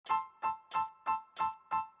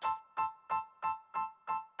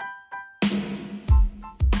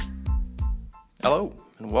Hello,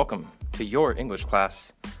 and welcome to your English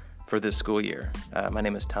class for this school year. My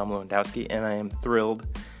name is Tom Lewandowski, and I am thrilled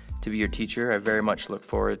to be your teacher. I very much look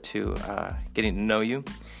forward to getting to know you,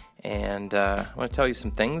 and I want to tell you some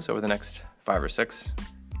things over the next 5 or 6,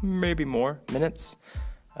 maybe more, minutes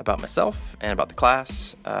about myself and about the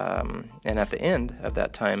class, and at the end of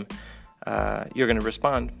that time, you're going to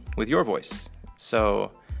respond with your voice.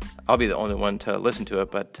 So I'll be the only one to listen to it,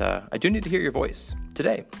 but I do need to hear your voice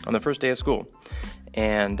today on the first day of school.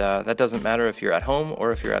 And that doesn't matter if you're at home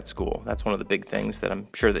or if you're at school. That's one of the big things that I'm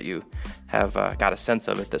sure that you have got a sense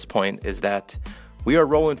of at this point, is that we are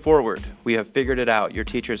rolling forward. We have figured it out. Your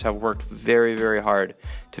teachers have worked very, very hard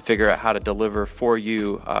to figure out how to deliver for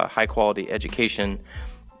you high-quality education.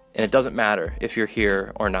 And it doesn't matter if you're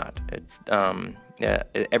here or not.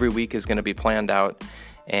 Every week is going to be planned out.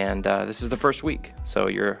 And this is the first week, so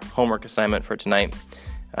your homework assignment for tonight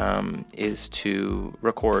is to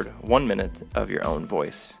record 1 minute of your own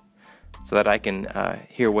voice so that I can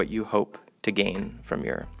hear what you hope to gain from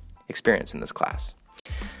your experience in this class.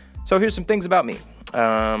 So here's some things about me.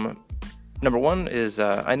 Number one is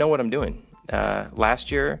I know what I'm doing.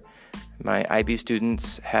 Last year, my IB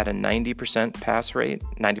students had a 90% pass rate.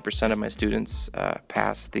 90% of my students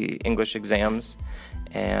passed the English exams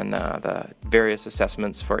and the various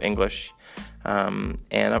assessments for English. And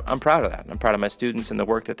I'm proud of that. I'm proud of my students and the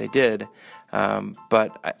work that they did.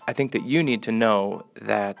 But I think that you need to know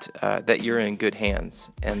that that you're in good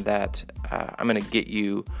hands, and that I'm going to get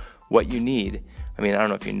you what you need. I mean, I don't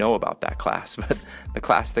know if you know about that class, but the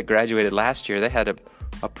class that graduated last year, they had a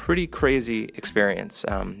pretty crazy experience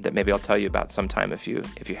that maybe I'll tell you about sometime if you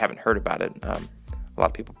haven't heard about it. A lot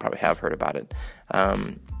of people probably have heard about it.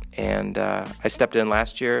 And I stepped in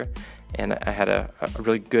last year, and I had a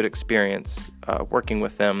really good experience working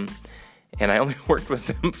with them. And I only worked with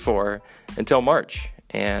them until March,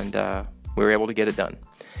 and we were able to get it done.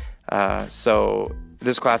 So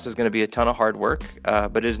this class is going to be a ton of hard work,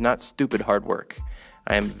 but it is not stupid hard work.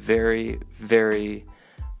 I am very, very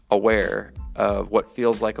aware of what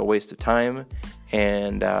feels like a waste of time,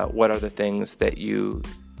 and what are the things that you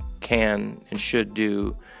can and should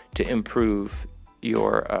do to improve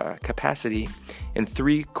your capacity in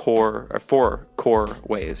 4 core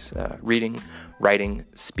ways: reading, writing,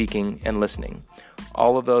 speaking, and listening.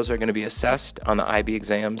 All of those are going to be assessed on the IB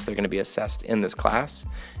exams. They're going to be assessed in this class,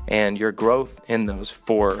 and your growth in those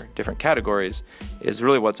 4 different categories is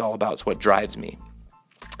really what's all about. It's what drives me.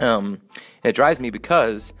 It drives me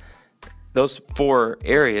because those 4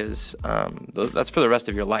 areas, that's for the rest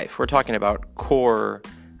of your life. We're talking about core,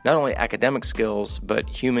 not only academic skills, but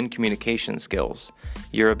human communication skills.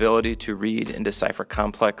 Your ability to read and decipher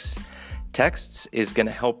complex texts is going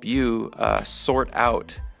to help you sort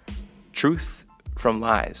out truth from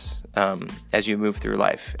lies as you move through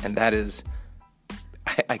life. And that is,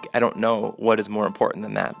 I don't know what is more important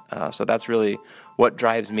than that. So that's really what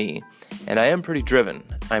drives me. And I am pretty driven.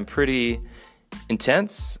 I'm pretty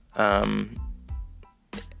intense in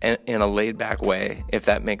a laid-back way, if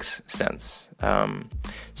that makes sense.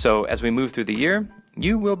 So as we move through the year,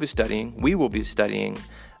 we will be studying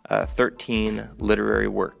 13 literary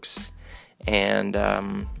works. And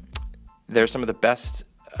they're some of the best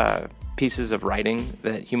pieces of writing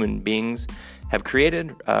that human beings have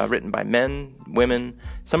created, written by men, women.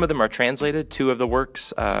 Some of them are translated. 2 of the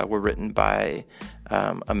works were written by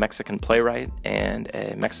a Mexican playwright and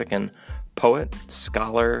a Mexican poet,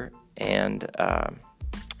 scholar, and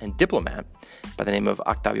diplomat by the name of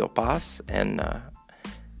Octavio Paz, and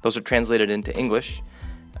those are translated into English.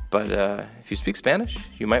 But if you speak Spanish,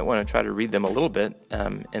 you might want to try to read them a little bit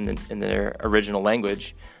in their original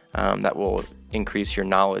language. That will increase your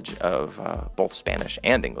knowledge of both Spanish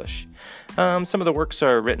and English. Some of the works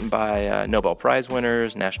are written by Nobel Prize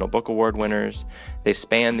winners, National Book Award winners. They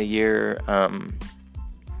span the year.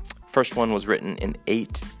 First one was written in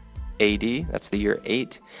 8 AD. That's the year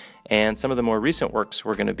 8. And some of the more recent works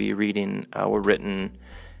we're going to be reading were written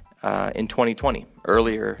in 2020,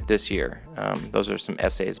 earlier this year. Those are some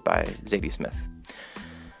essays by Zadie Smith.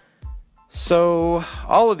 So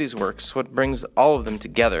all of these works, what brings all of them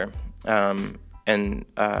together and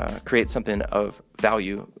creates something of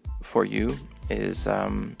value for you is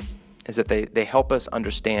that they help us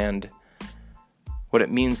understand what it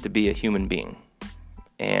means to be a human being.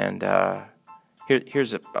 And I'll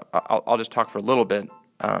just talk for a little bit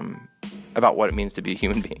about what it means to be a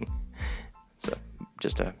human being. So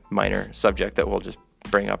just a minor subject that we'll just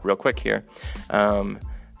bring up real quick here.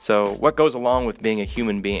 So what goes along with being a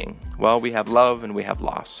human being? Well, we have love and we have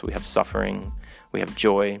loss. We have suffering. We have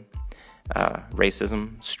joy,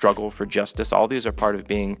 racism, struggle for justice. All these are part of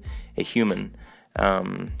being a human.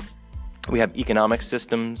 We have economic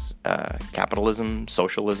systems, capitalism,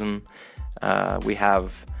 socialism. We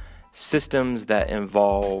have systems that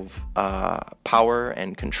involve power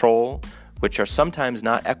and control, which are sometimes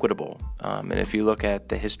not equitable. And if you look at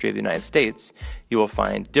the history of the United States, you will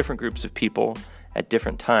find different groups of people at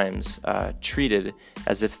different times treated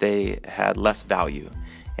as if they had less value.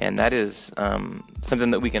 And that is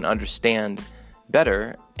something that we can understand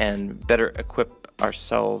better and better equip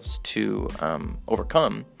ourselves to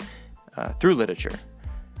overcome through literature.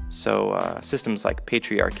 So systems like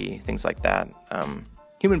patriarchy, things like that.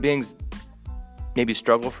 Human beings maybe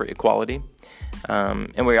struggle for equality,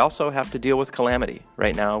 and we also have to deal with calamity.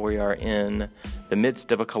 Right now we are in the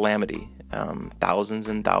midst of a calamity. Thousands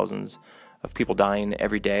and thousands of people dying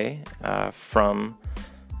every day from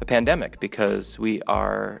a pandemic because we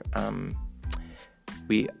are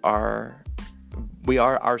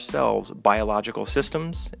ourselves biological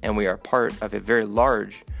systems, and we are part of a very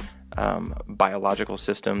large biological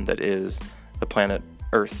system that is the planet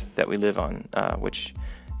Earth that we live on, which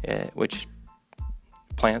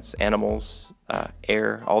plants, animals,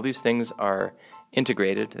 air, all these things are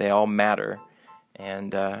integrated. They all matter.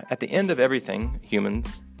 And at the end of everything, humans,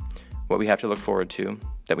 what we have to look forward to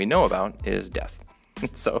that we know about is death.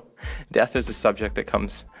 So death is a subject that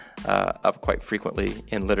comes up quite frequently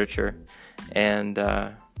in literature. And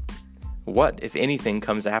what, if anything,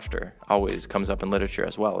 comes after always comes up in literature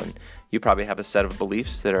as well. And you probably have a set of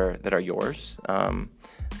beliefs that are yours,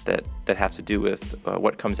 that have to do with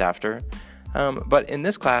what comes after. But in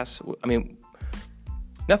this class, I mean,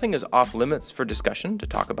 nothing is off limits for discussion to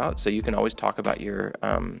talk about. So you can always talk about your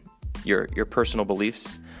personal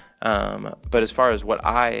beliefs. But as far as what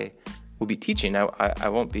I will be teaching, I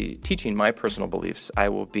won't be teaching my personal beliefs. I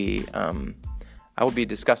will be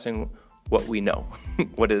discussing what we know,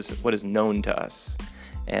 what is known to us.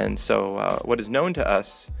 And so what is known to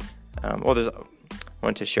us, I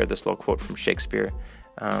wanted to share this little quote from Shakespeare,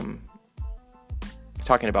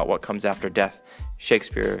 talking about what comes after death.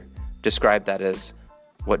 Shakespeare described that as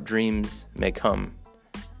what dreams may come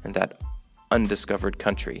in that undiscovered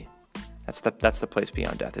country. That's the place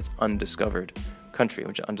beyond death. It's undiscovered country,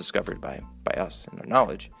 which is undiscovered by us and our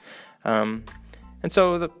knowledge. And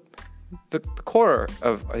so the core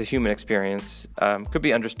of a human experience could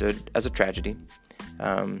be understood as a tragedy,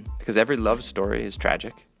 because every love story is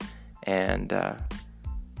tragic, and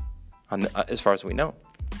as far as we know,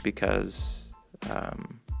 because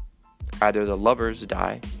either the lovers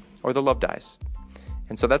die or the love dies.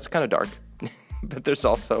 And so that's kind of dark, but there's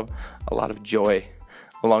also a lot of joy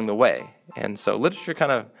along the way. And so literature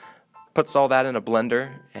kind of puts all that in a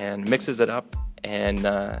blender and mixes it up, and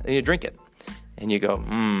you drink it, and you go,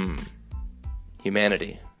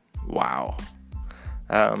 humanity, wow.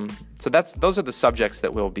 So those are the subjects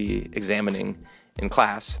that we'll be examining in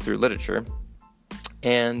class through literature.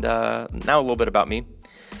 And now a little bit about me.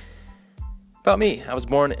 I was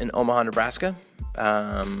born in Omaha, Nebraska.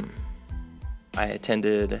 I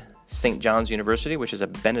attended St. John's University, which is a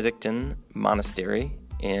Benedictine monastery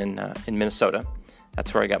in Minnesota.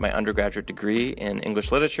 That's where I got my undergraduate degree in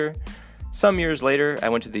English literature. Some years later, I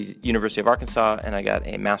went to the University of Arkansas, and I got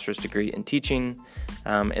a master's degree in teaching.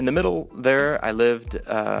 In the middle there, I lived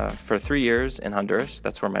for 3 years in Honduras.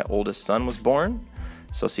 That's where my oldest son was born.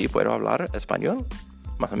 So sí puedo hablar español,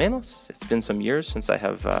 más o menos. It's been some years since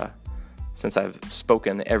I've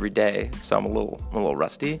spoken every day, so I'm a little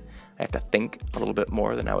rusty. I have to think a little bit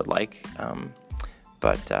more than I would like,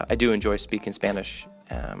 but I do enjoy speaking Spanish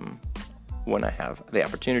when I have the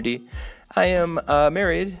opportunity. I am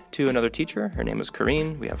married to another teacher. Her name is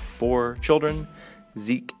Corrine. We have 4 children: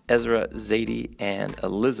 Zeke, Ezra, Zadie, and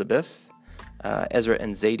Elizabeth. Ezra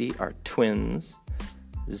and Zadie are twins.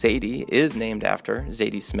 Zadie is named after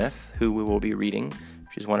Zadie Smith, who we will be reading.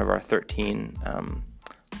 She's one of our 13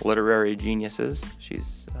 literary geniuses.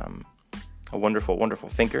 She's a wonderful, wonderful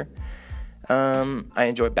thinker. I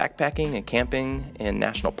enjoy backpacking and camping in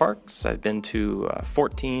national parks. I've been to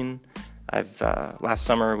 14. Last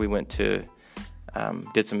summer we went to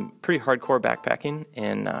did some pretty hardcore backpacking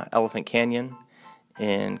in Elephant Canyon,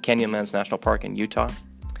 in Canyonlands National Park in Utah.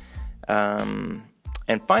 And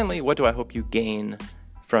finally, what do I hope you gain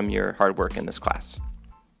from your hard work in this class?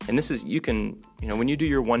 And this is, when you do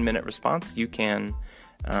your 1-minute response, you could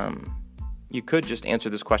just answer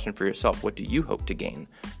this question for yourself. What do you hope to gain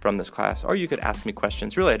from this class? Or you could ask me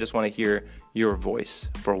questions. Really, I just want to hear your voice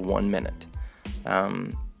for 1 minute.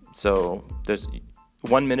 So there's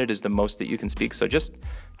 1 minute is the most that you can speak. So just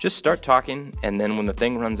start talking, and then when the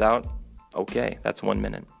thing runs out, okay, that's 1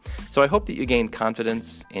 minute. So I hope that you gain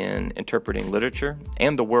confidence in interpreting literature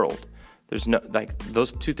and the world. There's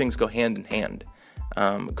those two things go hand in hand.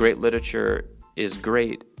 Great literature is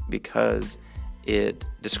great because it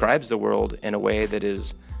describes the world in a way that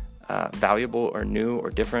is valuable or new or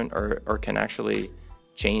different or can actually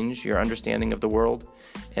change your understanding of the world.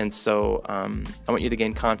 And so I want you to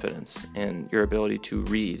gain confidence in your ability to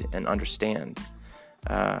read and understand.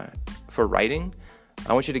 For writing,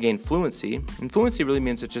 I want you to gain fluency, and fluency really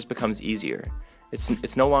means it just becomes easier.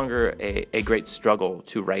 It's no longer a great struggle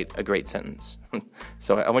to write a great sentence.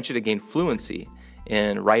 So I want you to gain fluency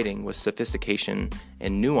in writing with sophistication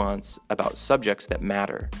and nuance about subjects that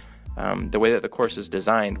matter. The way that the course is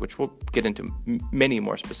designed, which we'll get into many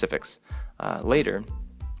more specifics later,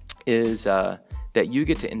 is that you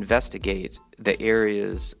get to investigate the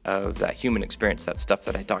areas of that human experience, that stuff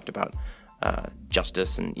that I talked about,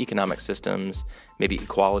 justice and economic systems, maybe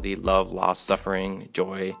equality, love, loss, suffering,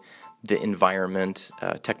 joy, the environment,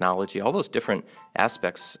 technology, all those different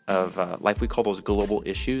aspects of life. We call those global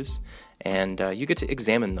issues, and you get to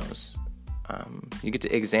examine those. You get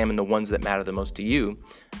to examine the ones that matter the most to you.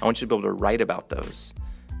 I want you to be able to write about those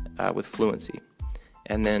with fluency.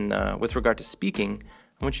 And then with regard to speaking,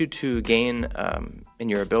 I want you to gain in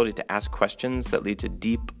your ability to ask questions that lead to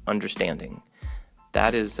deep understanding.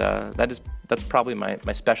 That's probably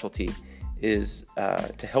my specialty, is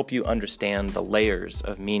to help you understand the layers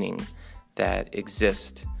of meaning that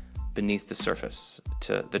exist beneath the surface,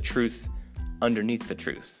 to the truth underneath the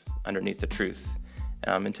truth,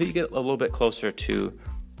 until you get a little bit closer to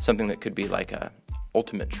something that could be like a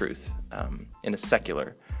ultimate truth in a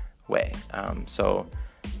secular way.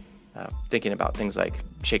 Thinking about things like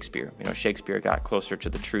Shakespeare. Shakespeare got closer to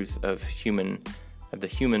the truth of the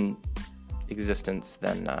human existence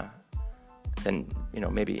than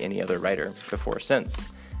maybe any other writer before or since.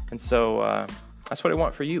 And so that's what I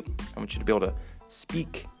want for you. I want you to be able to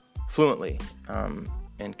speak fluently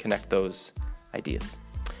and connect those ideas.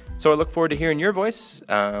 So I look forward to hearing your voice.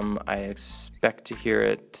 I expect to hear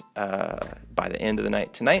it by the end of the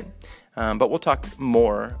night tonight. But we'll talk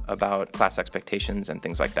more about class expectations and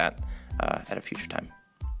things like that at a future time.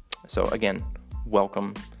 So again,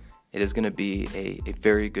 welcome. It is going to be a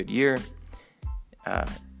very good year,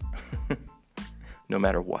 no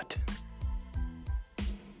matter what.